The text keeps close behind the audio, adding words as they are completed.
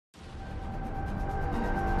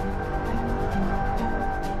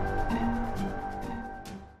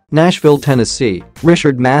Nashville, Tennessee,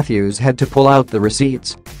 Rishard Matthews had to pull out the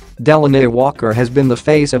receipts. Delanie Walker has been the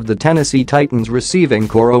face of the Tennessee Titans receiving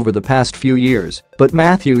corps over the past few years, but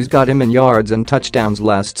Matthews got him in yards and touchdowns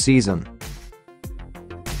last season.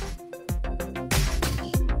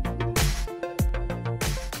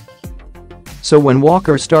 So when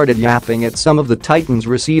Walker started yapping at some of the Titans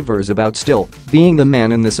receivers about still being the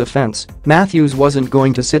man in this offense, Matthews wasn't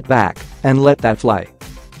going to sit back and let that fly.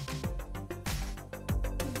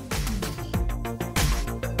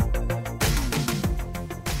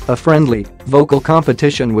 A friendly, vocal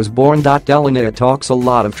competition was born. Delanie talks a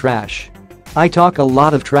lot of trash. I talk a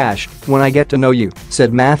lot of trash when I get to know you,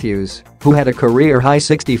 said Matthews, who had a career-high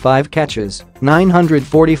 65 catches,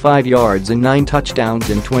 945 yards and 9 touchdowns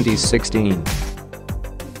in 2016.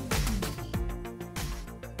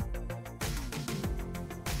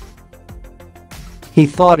 He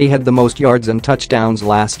thought he had the most yards and touchdowns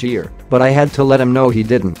last year, but I had to let him know he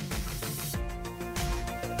didn't.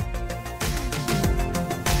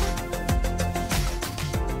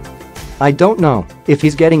 I don't know if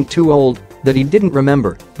he's getting too old that he didn't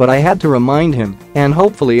remember, but I had to remind him, and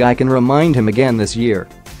hopefully I can remind him again this year.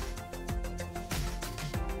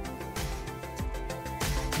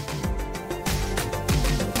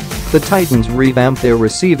 The Titans revamped their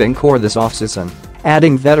receiving corps this offseason,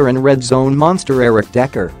 adding veteran red zone monster Eric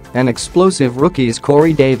Decker and explosive rookies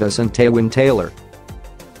Corey Davis and Tywin Taylor.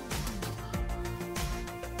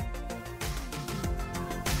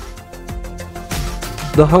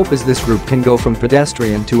 The hope is this group can go from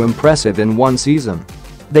pedestrian to impressive in one season.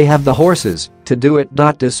 They have the horses to do it.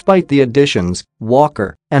 Despite the additions,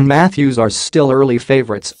 Walker and Matthews are still early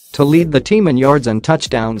favorites to lead the team in yards and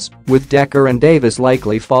touchdowns, with Decker and Davis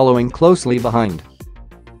likely following closely behind.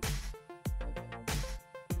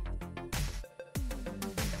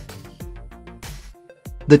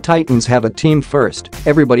 The Titans have a team-first,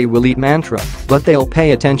 everybody-will-eat mantra, but they'll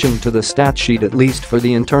pay attention to the stat sheet at least for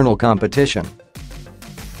the internal competition.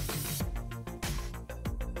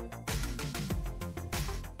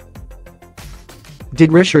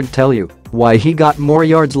 Did Rishard tell you why he got more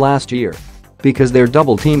yards last year? Because they're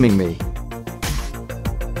double-teaming me.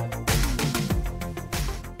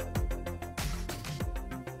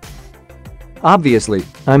 Obviously,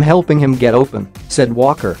 I'm helping him get open, said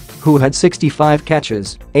Walker, who had 65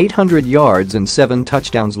 catches, 800 yards and 7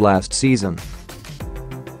 touchdowns last season.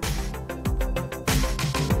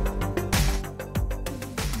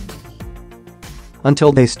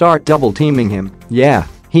 Until they start double-teaming him, yeah,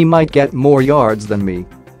 he might get more yards than me.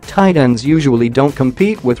 Tight ends usually don't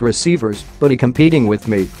compete with receivers, but he's competing with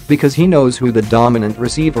me because he knows who the dominant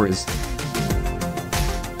receiver is.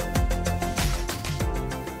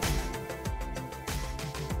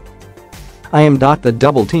 I am. The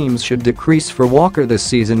double teams should decrease for Walker this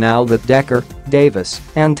season now that Decker, Davis,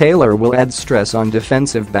 and Taylor will add stress on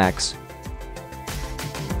defensive backs.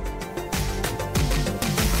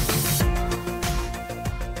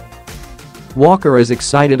 Walker is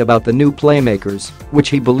excited about the new playmakers, which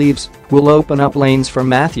he believes will open up lanes for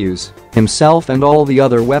Matthews, himself and all the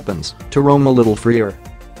other weapons to roam a little freer.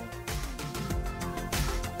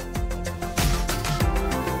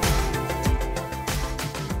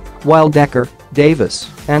 While Decker,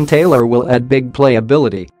 Davis, and Taylor will add big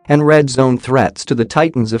playability and red zone threats to the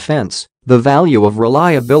Titans' offense, the value of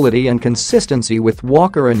reliability and consistency with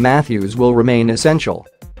Walker and Matthews will remain essential.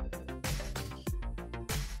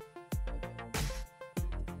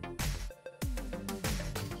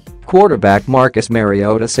 Quarterback Marcus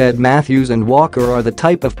Mariota said Matthews and Walker are the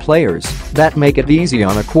type of players that make it easy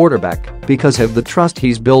on a quarterback because of the trust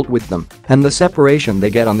he's built with them and the separation they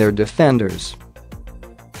get on their defenders.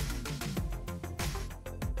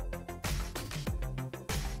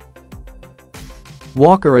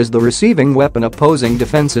 Walker is the receiving weapon opposing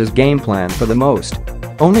defenses game plan for the most.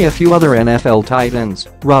 Only a few other NFL tight ends,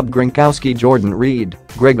 Rob Gronkowski, Jordan Reed,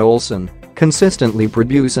 Greg Olsen, consistently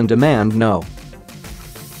produce and demand no.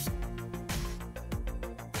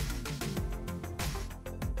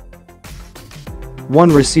 One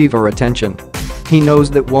receiver attention. He knows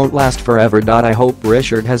that won't last forever. I hope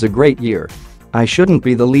Rishard has a great year. I shouldn't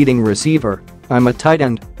be the leading receiver, I'm a tight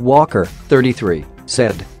end, Walker, 33,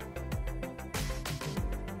 said.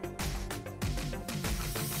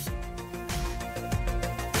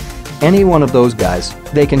 Any one of those guys,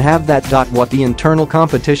 they can have that. What the internal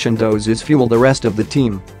competition does is fuel the rest of the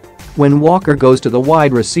team. When Walker goes to the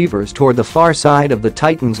wide receivers toward the far side of the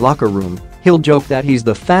Titans locker room, he'll joke that he's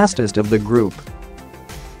the fastest of the group.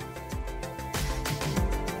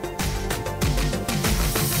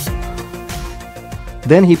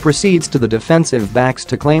 Then he proceeds to the defensive backs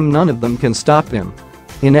to claim none of them can stop him.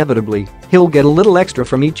 Inevitably, he'll get a little extra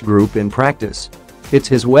from each group in practice. It's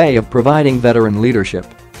his way of providing veteran leadership.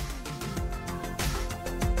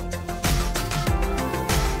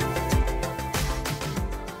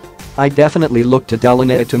 I definitely look to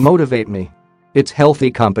Delanie to motivate me. It's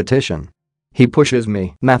healthy competition. He pushes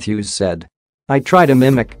me, Matthews said. I try to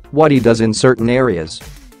mimic what he does in certain areas.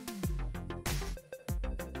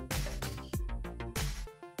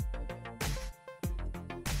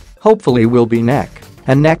 Hopefully we'll be neck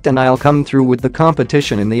and neck and I'll come through with the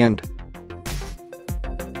competition in the end.